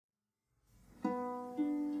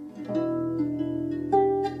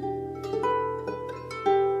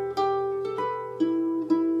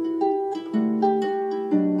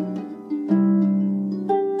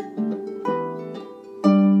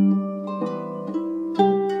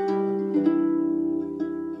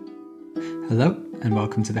Hello and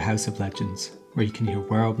welcome to the House of Legends, where you can hear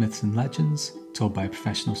world myths and legends told by a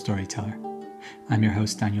professional storyteller. I'm your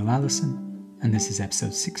host Daniel Allison, and this is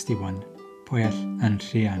episode 61, Poeth and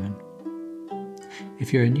Rhiannon.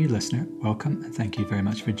 If you're a new listener, welcome and thank you very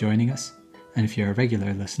much for joining us, and if you're a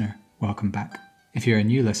regular listener, welcome back. If you're a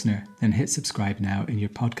new listener, then hit subscribe now in your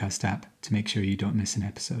podcast app to make sure you don't miss an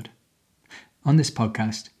episode. On this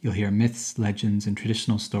podcast, you'll hear myths, legends, and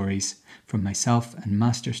traditional stories from myself and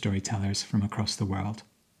master storytellers from across the world.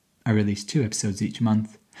 I release 2 episodes each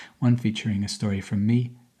month, one featuring a story from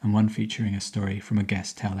me and one featuring a story from a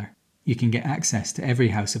guest teller. You can get access to every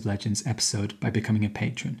House of Legends episode by becoming a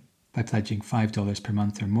patron. By pledging $5 per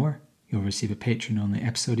month or more, you'll receive a patron-only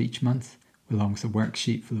episode each month, along with a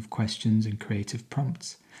worksheet full of questions and creative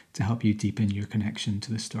prompts to help you deepen your connection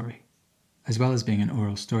to the story. As well as being an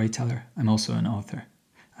oral storyteller, I'm also an author.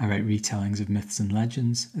 I write retellings of myths and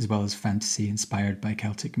legends, as well as fantasy inspired by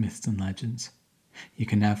Celtic myths and legends. You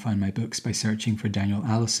can now find my books by searching for Daniel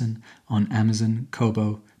Allison on Amazon,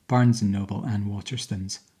 Kobo, Barnes & Noble and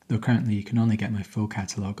Waterstones, though currently you can only get my full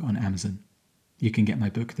catalogue on Amazon. You can get my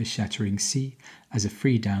book The Shattering Sea as a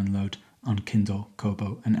free download on Kindle,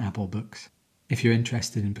 Kobo and Apple Books. If you're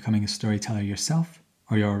interested in becoming a storyteller yourself,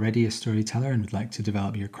 or you're already a storyteller and would like to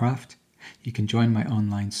develop your craft, you can join my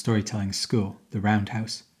online storytelling school, The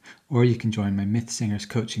Roundhouse, or you can join my Myth Singers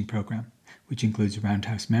coaching program, which includes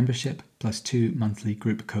Roundhouse membership plus 2 monthly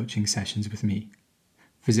group coaching sessions with me.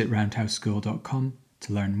 Visit roundhouseschool.com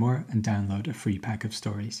to learn more and download a free pack of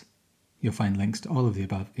stories. You'll find links to all of the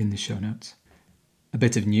above in the show notes. A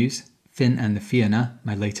bit of news: Finn and the Fianna,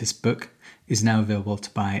 my latest book, is now available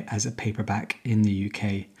to buy as a paperback in the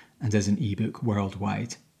UK and as an ebook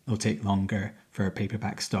worldwide. It'll take longer for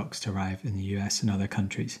paperback stocks to arrive in the US and other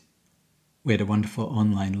countries. We had a wonderful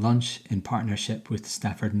online launch in partnership with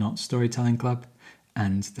Stafford Knott Storytelling Club,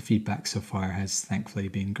 and the feedback so far has thankfully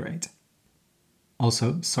been great.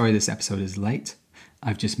 Also, sorry this episode is late.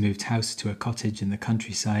 I've just moved house to a cottage in the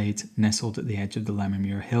countryside, nestled at the edge of the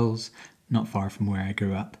Lammermuir Hills, not far from where I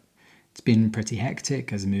grew up. It's been pretty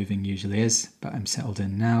hectic, as moving usually is, but I'm settled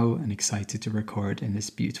in now and excited to record in this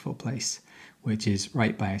beautiful place, which is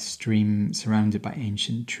right by a stream, surrounded by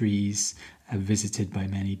ancient trees, visited by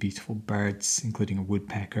many beautiful birds, including a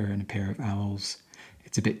woodpecker and a pair of owls.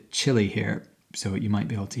 It's a bit chilly here, so you might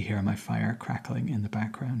be able to hear my fire crackling in the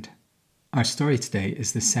background. Our story today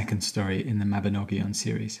is the second story in the Mabinogion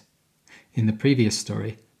series. In the previous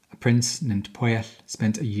story, a prince named Poeth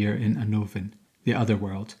spent a year in Anovin, the other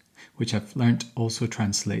world, which I've learnt also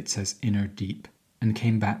translates as inner deep, and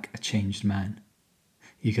came back a changed man.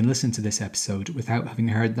 You can listen to this episode without having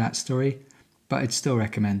heard that story, but I'd still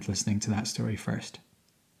recommend listening to that story first.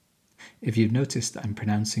 If you've noticed that I'm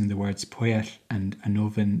pronouncing the words Poeth and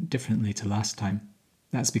Anovin differently to last time,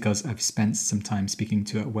 that's because I've spent some time speaking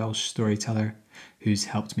to a Welsh storyteller who's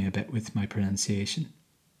helped me a bit with my pronunciation.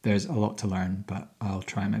 There's a lot to learn, but I'll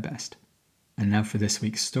try my best. And now for this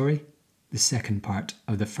week's story, the second part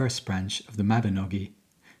of the first branch of the Mabinogi.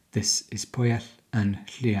 This is Poeth and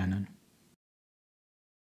Rhiannon.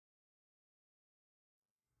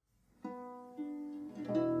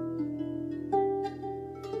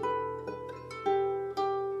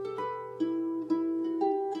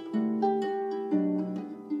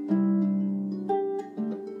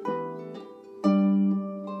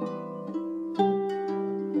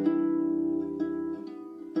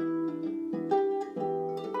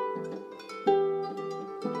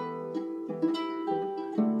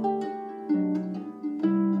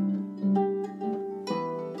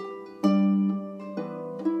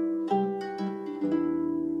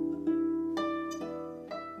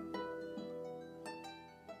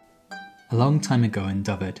 A long time ago in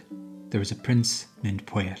Dyfed, there was a prince named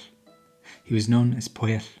Poeth. He was known as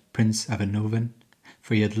Poeth, Prince of Anovin,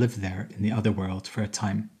 for he had lived there in the other world for a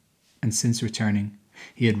time, and since returning,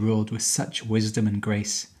 he had ruled with such wisdom and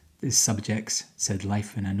grace that his subjects said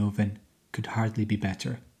life in Anovin could hardly be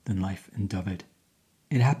better than life in Dyfed.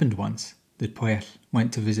 It happened once that Poeth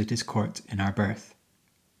went to visit his court in Arbroath.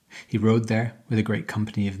 He rode there with a great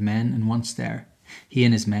company of men, and once there, he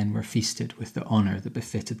and his men were feasted with the honour that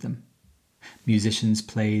befitted them. Musicians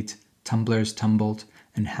played, tumblers tumbled,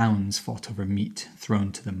 and hounds fought over meat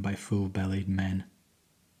thrown to them by full-bellied men.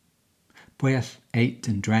 Poeth ate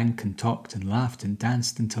and drank and talked and laughed and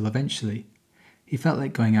danced until eventually he felt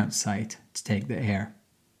like going outside to take the air.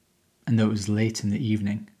 And though it was late in the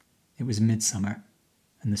evening, it was midsummer,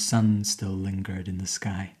 and the sun still lingered in the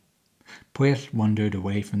sky. Poeth wandered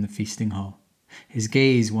away from the feasting hall, his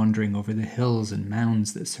gaze wandering over the hills and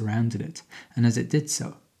mounds that surrounded it, and as it did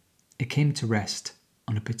so, it came to rest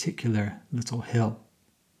on a particular little hill.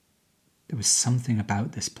 There was something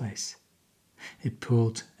about this place. It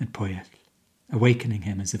pulled at Poyet, awakening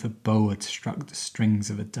him as if a bow had struck the strings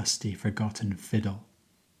of a dusty, forgotten fiddle.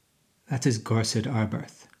 "That is Gorsid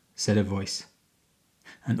Arberth," said a voice.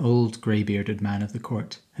 An old, grey-bearded man of the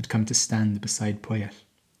court had come to stand beside Poyet.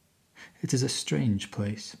 "It is a strange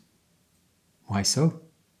place." "Why so?"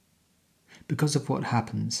 "Because of what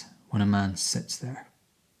happens when a man sits there.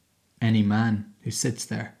 Any man who sits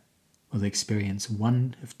there will experience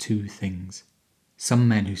one of two things. Some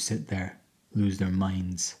men who sit there lose their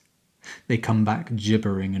minds. They come back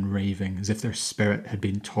gibbering and raving as if their spirit had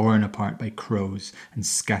been torn apart by crows and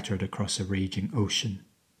scattered across a raging ocean."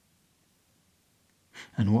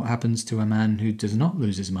 "And what happens to a man who does not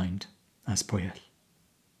lose his mind?" asked Poyet.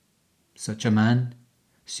 "Such a man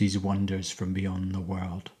sees wonders from beyond the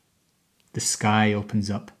world. The sky opens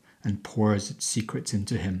up and pours its secrets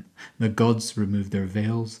into him. The gods remove their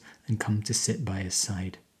veils and come to sit by his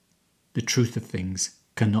side. The truth of things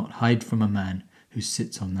cannot hide from a man who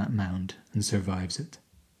sits on that mound and survives it."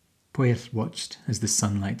 Poyet watched as the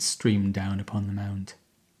sunlight streamed down upon the mound.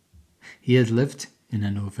 He had lived in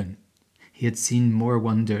an oven. He had seen more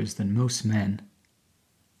wonders than most men,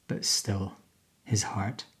 but still his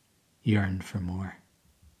heart yearned for more.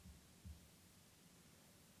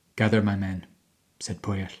 "Gather my men," said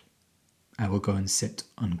Poyet. "I will go and sit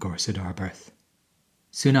on Gorsid Arberth."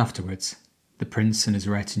 Soon afterwards, the prince and his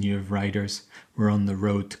retinue of riders were on the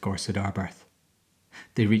road to Gorsid Arberth.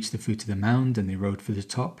 They reached the foot of the mound and they rode for the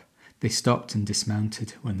top. They stopped and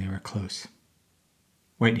dismounted when they were close.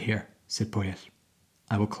 "Wait here," said Poyet.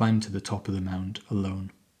 "I will climb to the top of the mound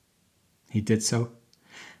alone." He did so,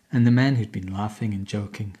 and the men who'd been laughing and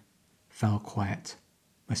joking fell quiet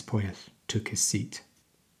as Poyet took his seat.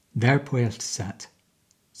 There Poyet sat,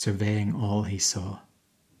 surveying all he saw.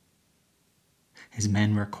 His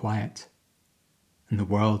men were quiet, and the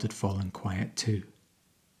world had fallen quiet too.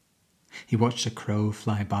 He watched a crow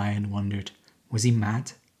fly by and wondered, was he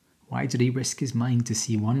mad? Why did he risk his mind to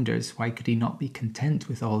see wonders? Why could he not be content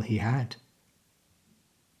with all he had?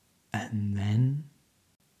 And then,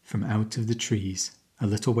 from out of the trees, a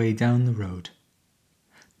little way down the road,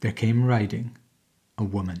 there came riding a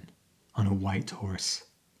woman on a white horse.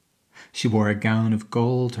 She wore a gown of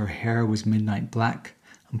gold, her hair was midnight black,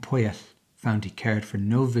 and Poyet found he cared for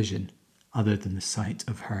no vision other than the sight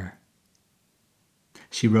of her.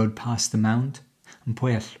 She rode past the mound, and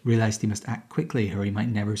Poyet realized he must act quickly or he might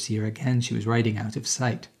never see her again. She was riding out of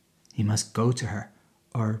sight. He must go to her,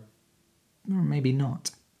 or maybe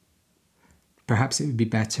not. Perhaps it would be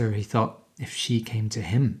better, he thought, if she came to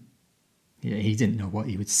him. He didn't know what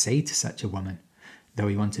he would say to such a woman, though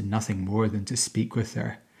he wanted nothing more than to speak with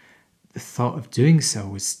her. The thought of doing so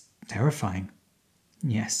was terrifying.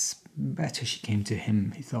 Yes, better she came to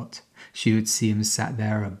him, he thought. She would see him sat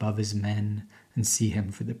there above his men and see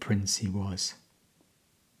him for the prince he was.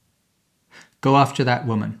 "Go after that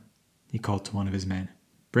woman," he called to one of his men.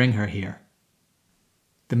 "Bring her here."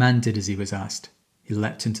 The man did as he was asked. He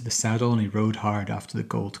leapt into the saddle and he rode hard after the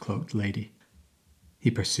gold-cloaked lady.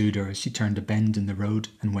 He pursued her as she turned a bend in the road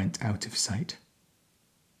and went out of sight.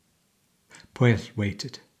 Poyet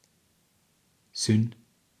waited. Soon,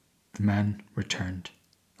 the man returned,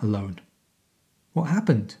 alone. "What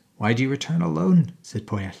happened? Why do you return alone?" said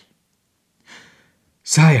Poyet.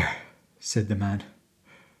 "Sire," said the man,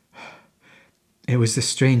 "it was the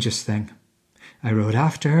strangest thing. I rode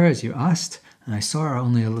after her as you asked, and I saw her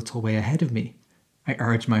only a little way ahead of me. I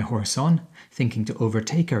urged my horse on, thinking to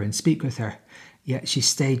overtake her and speak with her, yet she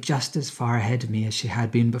stayed just as far ahead of me as she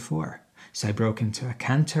had been before. So I broke into a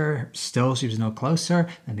canter, still she was no closer,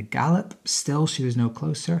 then a gallop, still she was no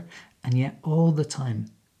closer, and yet all the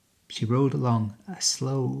time she rode along at a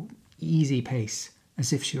slow, easy pace,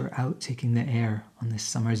 as if she were out taking the air on this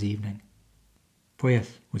summer's evening."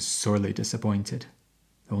 Poyet was sorely disappointed.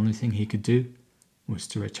 The only thing he could do was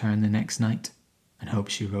to return the next night and hope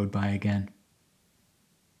she rode by again.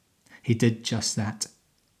 He did just that,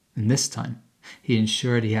 and this time he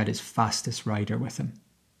ensured he had his fastest rider with him.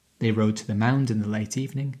 They rode to the mound in the late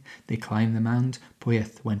evening. They climbed the mound.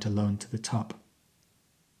 Poyet went alone to the top.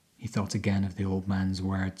 He thought again of the old man's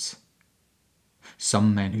words.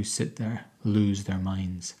 Some men who sit there lose their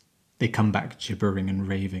minds. They come back gibbering and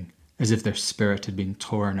raving, as if their spirit had been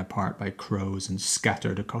torn apart by crows and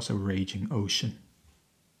scattered across a raging ocean.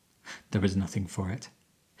 There was nothing for it.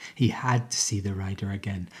 He had to see the rider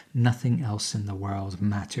again. Nothing else in the world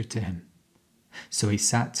mattered to him. So he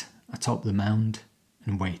sat atop the mound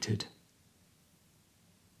and waited.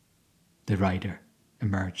 The rider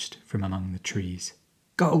emerged from among the trees.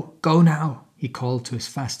 "Go, go now," he called to his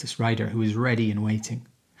fastest rider, who was ready and waiting.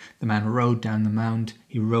 The man rode down the mound,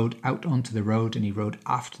 he rode out onto the road, and he rode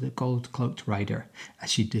after the gold-cloaked rider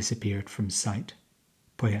as she disappeared from sight.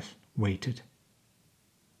 Poyet waited.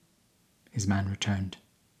 His man returned,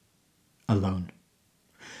 alone.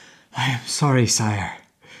 "I am sorry, sire.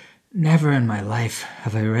 Never in my life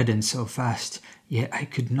have I ridden so fast, yet I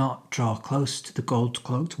could not draw close to the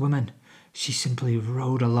gold-cloaked woman. She simply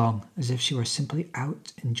rode along as if she were simply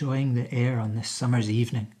out enjoying the air on this summer's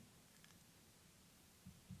evening."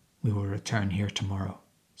 "We will return here tomorrow,"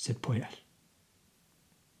 said Poyet.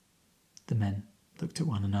 The men looked at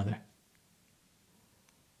one another.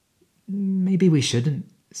 "Maybe we shouldn't,"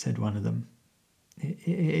 said one of them. It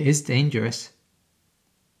is dangerous."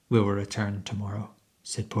 "We will return tomorrow,"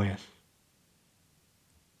 said Poyet.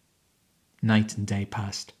 Night and day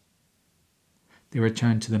passed. They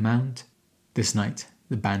returned to the mound. This night,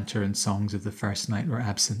 the banter and songs of the first night were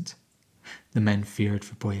absent. The men feared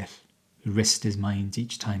for Poyet, who risked his mind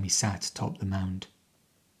each time he sat atop the mound.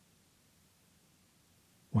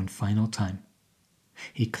 One final time,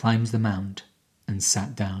 he climbed the mound and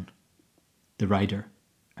sat down. The rider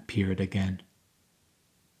appeared again.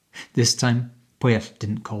 This time, Poyet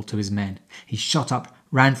didn't call to his men. He shot up,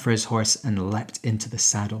 ran for his horse, and leapt into the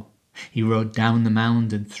saddle. He rode down the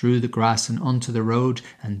mound and through the grass and onto the road,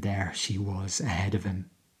 and there she was ahead of him.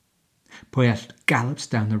 Poyet galloped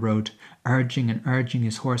down the road, urging and urging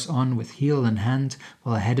his horse on with heel and hand,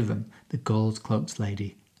 while ahead of him the gold-cloaked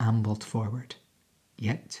lady ambled forward.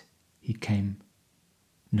 Yet he came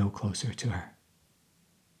no closer to her.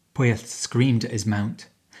 Poyet screamed at his mount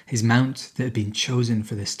that had been chosen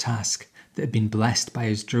for this task, that had been blessed by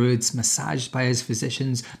his druids, massaged by his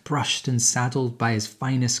physicians, brushed and saddled by his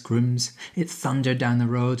finest grooms. It thundered down the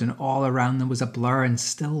road, and all around them was a blur, and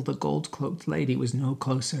still the gold-cloaked lady was no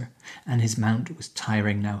closer, and his mount was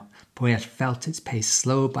tiring now. Poyet felt its pace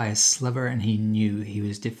slow by a sliver, and he knew he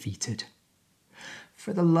was defeated.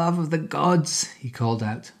 "For the love of the gods," he called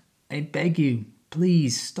out, "I beg you,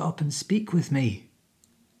 please stop and speak with me."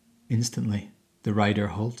 Instantly, the rider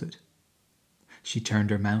halted. She turned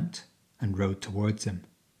her mount and rode towards him.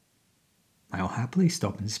 "I'll happily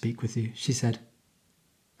stop and speak with you," she said,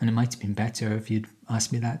 "and it might have been better if you'd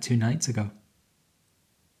asked me that 2 nights ago."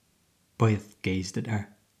 Poyet gazed at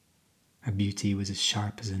her. Her beauty was as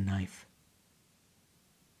sharp as a knife.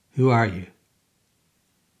 "Who are you?"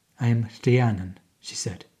 "I am Rhiannon," she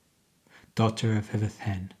said, "daughter of Hiveth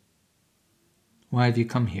Hen." "Why have you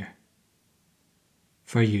come here?"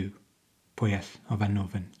 "For you, Poyet of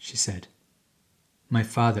Anoven," she said. "My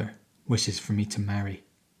father wishes for me to marry,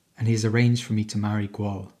 and he has arranged for me to marry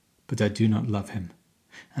Gwal, but I do not love him,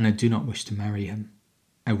 and I do not wish to marry him.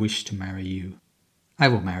 I wish to marry you." "I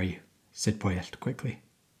will marry you," said Poyet quickly.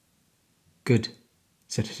 "Good,"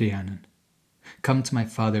 said Rhiannon. "Come to my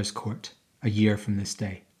father's court a year from this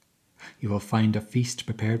day. You will find a feast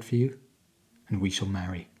prepared for you, and we shall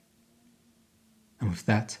marry." And with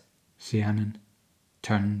that, Rhiannon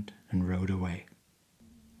turned and rode away.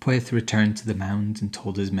 Poyet returned to the mound and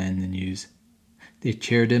told his men the news. They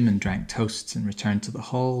cheered him and drank toasts and returned to the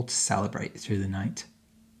hall to celebrate through the night.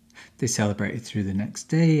 They celebrated through the next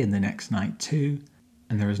day and the next night too,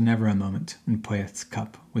 and there was never a moment when Poyet's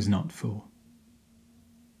cup was not full.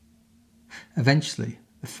 Eventually,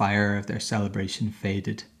 the fire of their celebration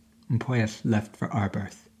faded, and Poyet left for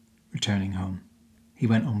Arberth, returning home. He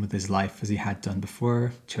went on with his life as he had done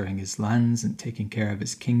before, touring his lands and taking care of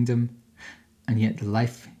his kingdom, and yet the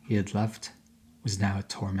life he had loved was now a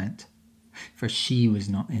torment, for she was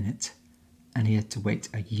not in it, and he had to wait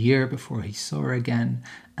a year before he saw her again,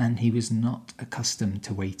 and he was not accustomed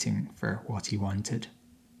to waiting for what he wanted.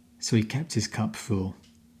 So he kept his cup full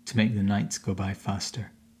to make the nights go by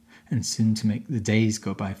faster, and soon to make the days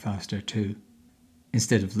go by faster too.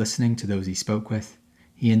 Instead of listening to those he spoke with,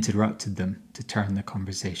 he interrupted them to turn the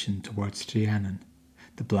conversation towards Rhiannon,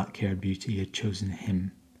 the black-haired beauty had chosen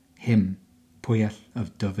him, Poyet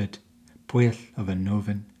of Dyfed, Poyet of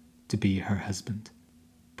Anoven, to be her husband.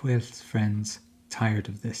 Poyet's friends tired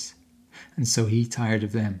of this, and so he tired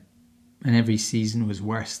of them, and every season was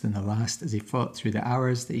worse than the last as he fought through the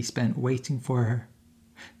hours that he spent waiting for her.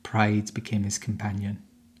 Pride became his companion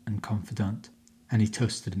and confidant, and he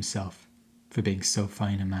toasted himself for being so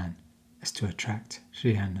fine a man as to attract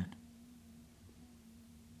Rhiannon.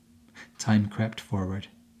 Time crept forward,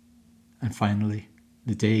 and finally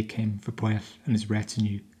the day came for Poyet and his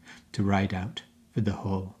retinue to ride out for the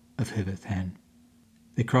hall of Hiveth Hen.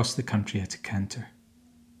 They crossed the country at a canter.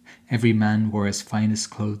 Every man wore his finest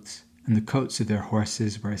clothes, and the coats of their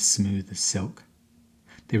horses were as smooth as silk.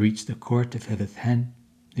 They reached the court of Hiveth Hen,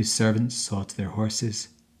 whose servants saw to their horses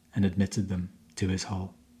and admitted them to his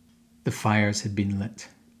hall. The fires had been lit,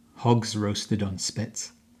 hogs roasted on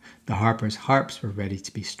spits. The harpers' harps were ready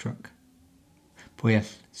to be struck.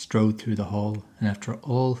 Poeth strode through the hall, and after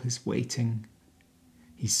all his waiting,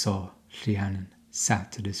 he saw Rhiannon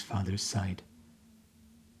sat at his father's side.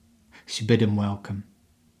 She bid him welcome,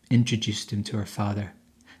 introduced him to her father,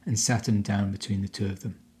 and sat him down between the two of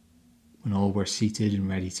them. When all were seated and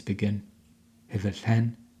ready to begin,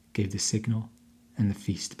 Hivelhen gave the signal, and the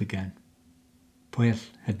feast began.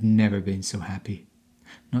 Poeth had never been so happy,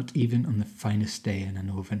 not even on the finest day in an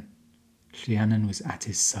oven. Rhiannon was at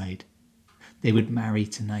his side. They would marry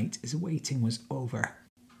tonight. His waiting was over.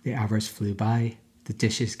 The hours flew by, the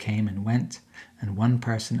dishes came and went, and one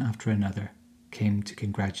person after another came to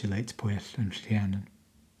congratulate Poeth and Rhiannon.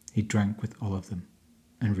 He drank with all of them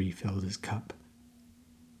and refilled his cup.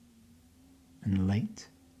 And late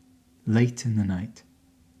in the night,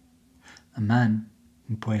 a man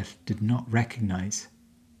whom Poeth did not recognize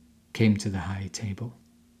came to the high table.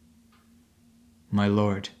 "My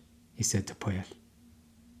lord," he said to Poeth,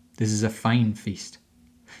 "this is a fine feast.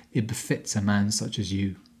 It befits a man such as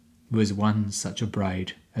you, who has won such a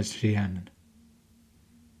bride as Rhiannon."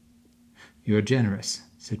 "You are generous,"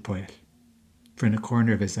 said Poeth, for in a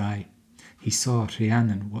corner of his eye he saw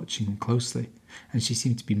Rhiannon watching him closely, and she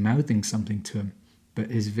seemed to be mouthing something to him, but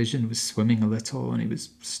his vision was swimming a little and he was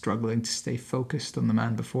struggling to stay focused on the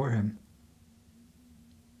man before him.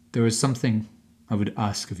 "There is something I would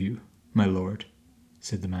ask of you, my lord,"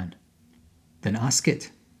 said the man. "Then ask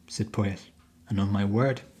it," said Poeth, "and on my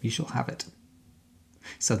word you shall have it."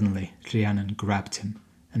 Suddenly Rhiannon grabbed him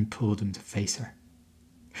and pulled him to face her.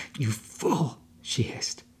 "You fool," she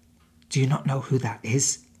hissed. "Do you not know who that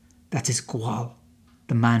is? That is Gwal,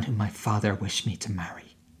 the man whom my father wished me to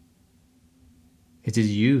marry." "It is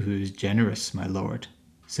you who is generous, my lord,"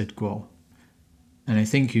 said Gwal, "and I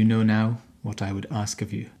think you know now what I would ask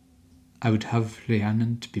of you. I would have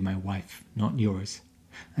Rhiannon to be my wife, not yours,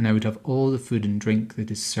 and I would have all the food and drink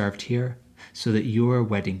that is served here, so that your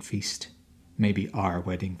wedding feast may be our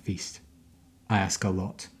wedding feast. I ask a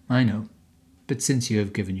lot, I know, but since you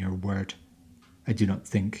have given your word, I do not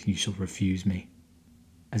think you shall refuse me."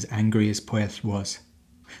 As angry as Poeth was,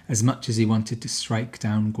 as much as he wanted to strike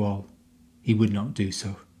down Gwal, he would not do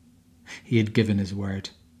so. He had given his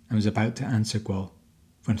word, and was about to answer Gwal,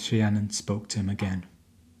 when Rhiannon spoke to him again.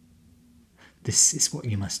 "This is what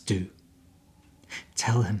you must do.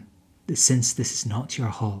 Tell him that since this is not your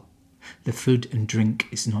hall, the food and drink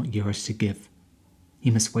is not yours to give.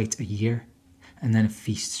 He must wait a year, and then a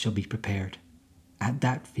feast shall be prepared. At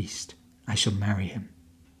that feast I shall marry him.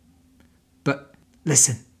 But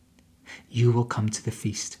listen, you will come to the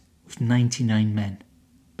feast with 99 men,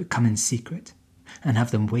 but come in secret, and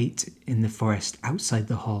have them wait in the forest outside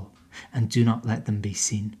the hall, and do not let them be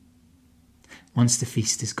seen. Once the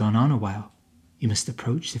feast has gone on a while, you must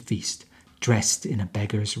approach the feast dressed in a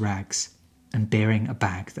beggar's rags, and bearing a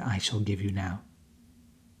bag that I shall give you now.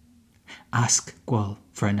 Ask Gwal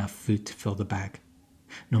for enough food to fill the bag.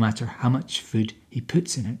 No matter how much food he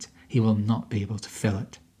puts in it, he will not be able to fill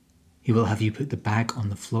it. He will have you put the bag on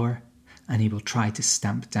the floor, and he will try to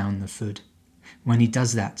stamp down the food. When he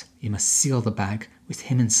does that, you must seal the bag with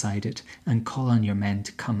him inside it and call on your men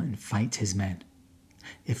to come and fight his men.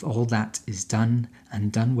 If all that is done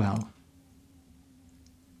and done well,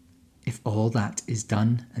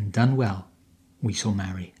 we shall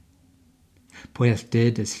marry." Poeth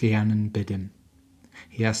did as Rhiannon bid him.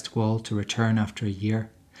 He asked Gwal to return after a year,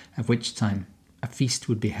 at which time a feast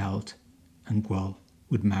would be held, and Gwal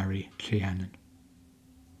would marry Rhiannon.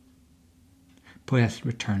 Poeth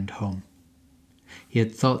returned home. He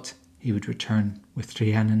had thought he would return with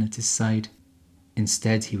Rhiannon at his side.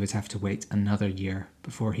 Instead, he would have to wait another year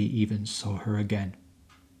before he even saw her again,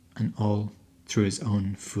 and all through his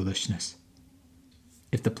own foolishness.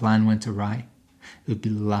 If the plan went awry, it would be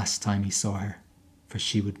the last time he saw her, for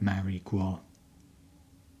she would marry Gwal.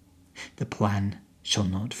 "The plan shall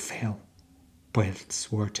not fail," Poeth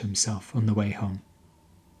swore to himself on the way home.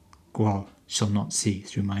 "Gwal shall not see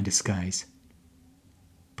through my disguise."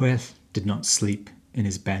 Poeth did not sleep in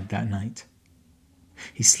his bed that night.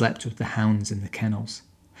 He slept with the hounds in the kennels,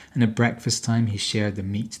 and at breakfast time he shared the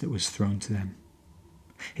meat that was thrown to them.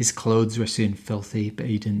 His clothes were soon filthy, but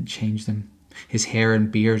he didn't change them. His hair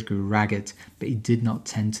and beard grew ragged, but he did not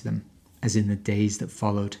tend to them, as in the days that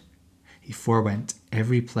followed. He forewent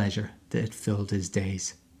every pleasure that had filled his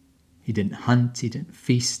days. He didn't hunt, he didn't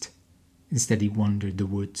feast. Instead, he wandered the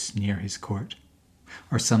woods near his court,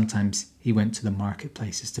 or sometimes he went to the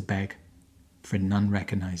marketplaces to beg, for none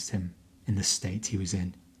recognized him in the state he was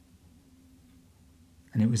in.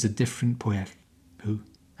 And it was a different Poeth who,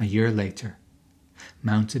 a year later,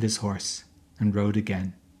 mounted his horse and rode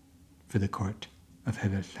again for the court of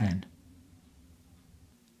Hiveth Hen.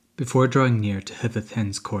 Before drawing near to Hiveth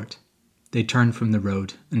Hen's court, they turned from the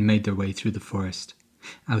road and made their way through the forest,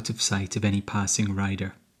 out of sight of any passing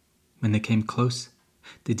rider. When they came close,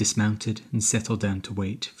 they dismounted and settled down to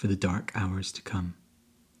wait for the dark hours to come.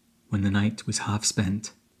 When the night was half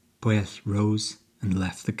spent, Poeth rose and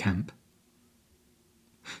left the camp.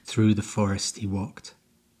 Through the forest he walked.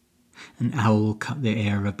 An owl cut the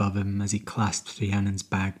air above him as he clasped Rhiannon's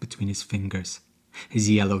bag between his fingers, his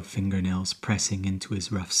yellowed fingernails pressing into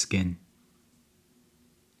his rough skin.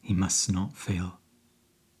 He must not fail.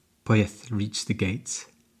 Poeth reached the gates.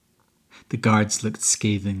 The guards looked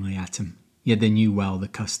scathingly at him, yet they knew well the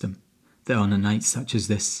custom, that on a night such as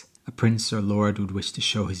this, a prince or lord would wish to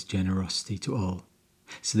show his generosity to all,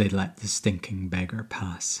 so they let the stinking beggar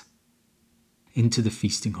pass. Into the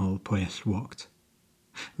feasting hall Poeth walked.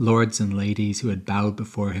 Lords and ladies who had bowed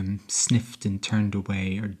before him sniffed and turned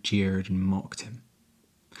away or jeered and mocked him.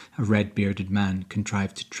 A red-bearded man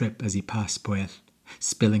contrived to trip as he passed Poeth,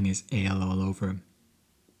 spilling his ale all over him.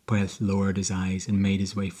 Poeth lowered his eyes and made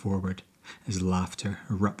his way forward as laughter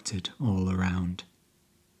erupted all around.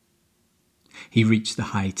 He reached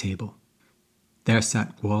the high table. There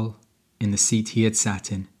sat Gwal, in the seat he had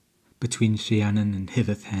sat in, between Rhiannon and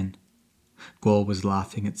Hiveth Hen. Gwal was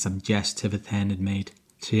laughing at some jest Hiveth Hen had made.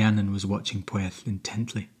 Rhiannon was watching Poeth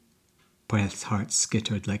intently. Poeth's heart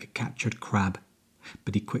skittered like a captured crab,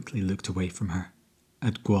 but he quickly looked away from her,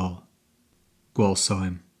 at Gwal. Gwal saw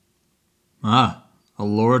him. "Ah, a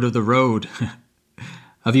lord of the road.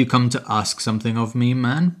 Have you come to ask something of me,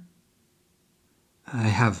 man?" "I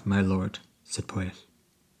have, my lord," said Poeth.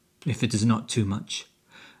 "If it is not too much,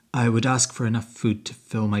 I would ask for enough food to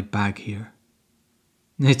fill my bag here."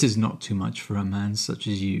 "It is not too much for a man such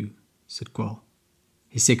as you," said Gwal.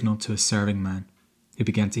 He signalled to a serving man, who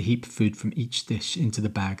began to heap food from each dish into the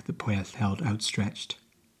bag that Poeth held outstretched.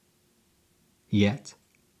 Yet,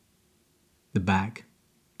 the bag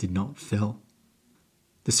did not fill.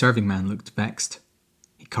 The serving man looked vexed.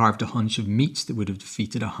 He carved a haunch of meat that would have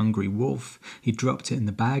defeated a hungry wolf. He dropped it in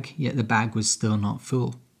the bag, yet the bag was still not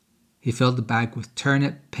full. He filled the bag with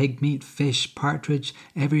turnip, pig meat, fish, partridge,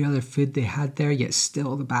 every other food they had there, yet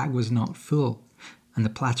still the bag was not full, and the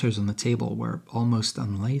platters on the table were almost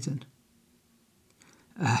unladen.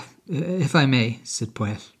 If I may," said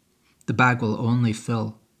Poeth, "the bag will only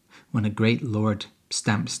fill when a great lord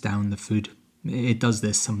stamps down the food. It does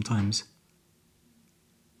this sometimes."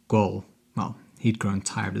 Gwal, he'd grown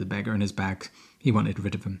tired of the beggar and his bag. He wanted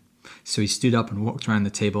rid of him. So he stood up and walked around the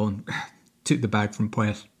table and took the bag from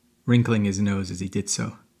Poeth, wrinkling his nose as he did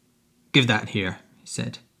so. "Give that here," he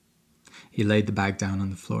said. He laid the bag down on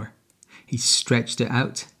the floor. He stretched it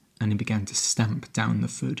out and he began to stamp down the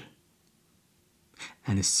food.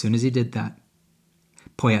 And as soon as he did that,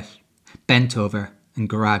 Poeth bent over and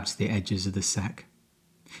grabbed the edges of the sack.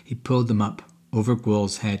 He pulled them up over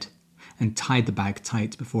Gwal's head and tied the bag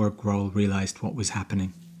tight before Gwal realised what was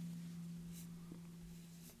happening.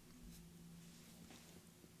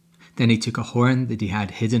 Then he took a horn that he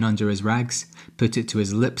had hidden under his rags, put it to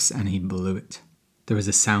his lips, and he blew it. There was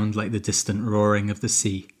a sound like the distant roaring of the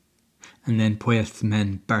sea, and then Poeth's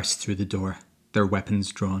men burst through the door, their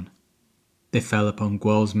weapons drawn. They fell upon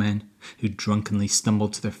Gwal's men, who drunkenly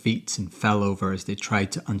stumbled to their feet and fell over as they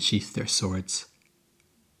tried to unsheath their swords.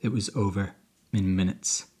 It was over in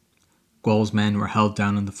minutes. Gwal's men were held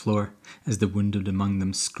down on the floor as the wounded among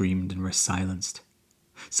them screamed and were silenced.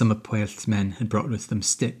 Some of Poeth's men had brought with them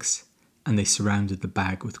sticks, and they surrounded the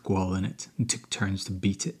bag with Gwal in it and took turns to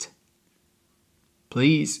beat it.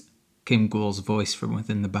 "Please," came Gwal's voice from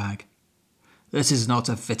within the bag. "This is not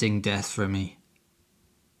a fitting death for me."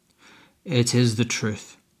 "It is the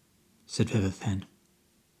truth," said Hiveth Hen.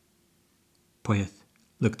 Poeth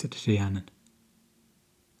looked at Rhiannon.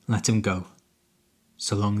 "Let him go,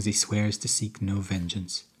 so long as he swears to seek no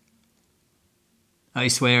vengeance." "I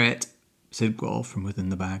swear it," said Gwal from within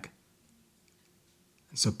the bag.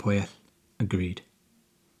 And so Poeth agreed.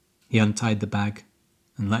 He untied the bag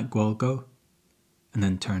and let Gwal go, and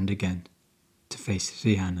then turned again to face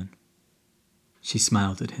Rhiannon. She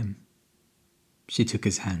smiled at him. She took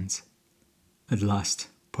his hands. At last,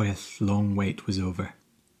 Poeth's long wait was over.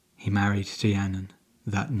 He married Rhiannon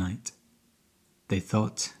that night. They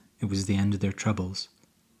thought it was the end of their troubles,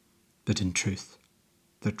 but in truth,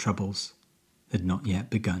 their troubles had not yet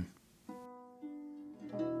begun.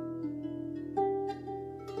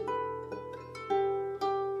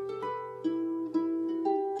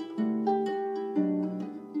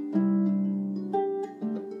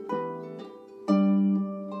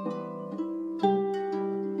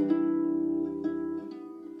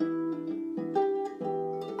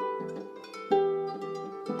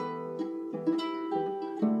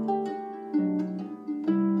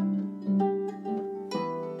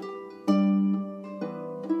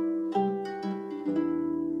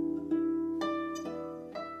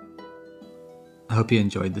 I hope you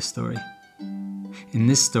enjoyed the story. In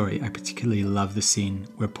this story, I particularly love the scene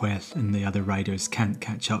where Poeth and the other riders can't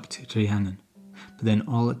catch up to Rhiannon, but then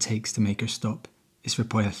all it takes to make her stop is for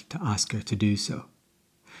Poeth to ask her to do so.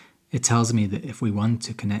 It tells me that if we want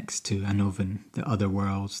to connect to Annobhyn, the other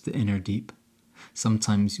worlds, the inner deep,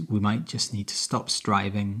 sometimes we might just need to stop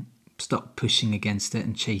striving, stop pushing against it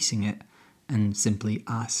and chasing it, and simply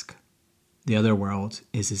ask. The other world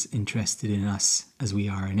is as interested in us as we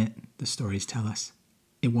are in it, the stories tell us.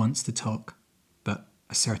 It wants to talk, but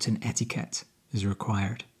a certain etiquette is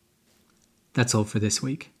required. That's all for this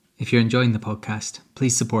week. If you're enjoying the podcast,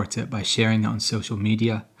 please support it by sharing it on social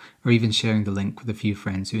media or even sharing the link with a few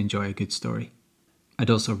friends who enjoy a good story. I'd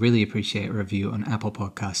also really appreciate a review on Apple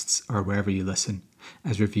Podcasts or wherever you listen,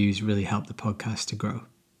 as reviews really help the podcast to grow.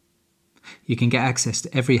 You can get access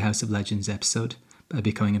to every House of Legends episode by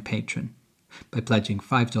becoming a patron. By pledging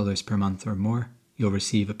 $5 per month or more, you'll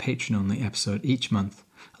receive a patron-only episode each month,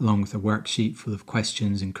 along with a worksheet full of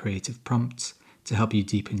questions and creative prompts to help you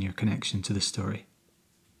deepen your connection to the story.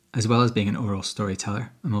 As well as being an oral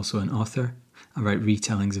storyteller, I'm also an author. I write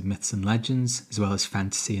retellings of myths and legends, as well as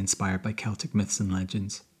fantasy inspired by Celtic myths and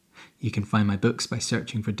legends. You can find my books by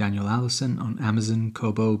searching for Daniel Allison on Amazon,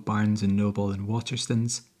 Kobo, Barnes & Noble and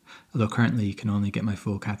Waterstones, although currently you can only get my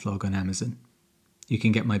full catalogue on Amazon. You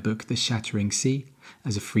can get my book The Shattering Sea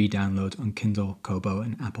as a free download on Kindle, Kobo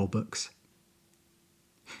and Apple Books.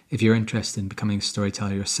 If you're interested in becoming a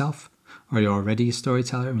storyteller yourself, or you're already a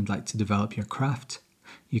storyteller and would like to develop your craft,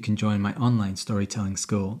 you can join my online storytelling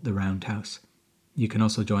school, The Roundhouse. You can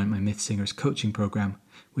also join my Myth Singers coaching program,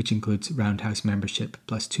 which includes Roundhouse membership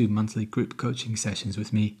plus 2 monthly group coaching sessions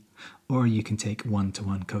with me, or you can take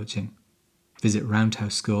one-to-one coaching. Visit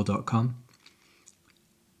roundhouseschool.com.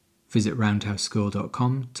 Visit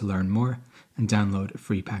roundhouseschool.com to learn more and download a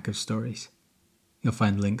free pack of stories. You'll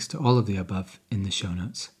find links to all of the above in the show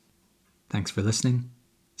notes. Thanks for listening.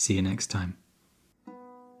 See you next time.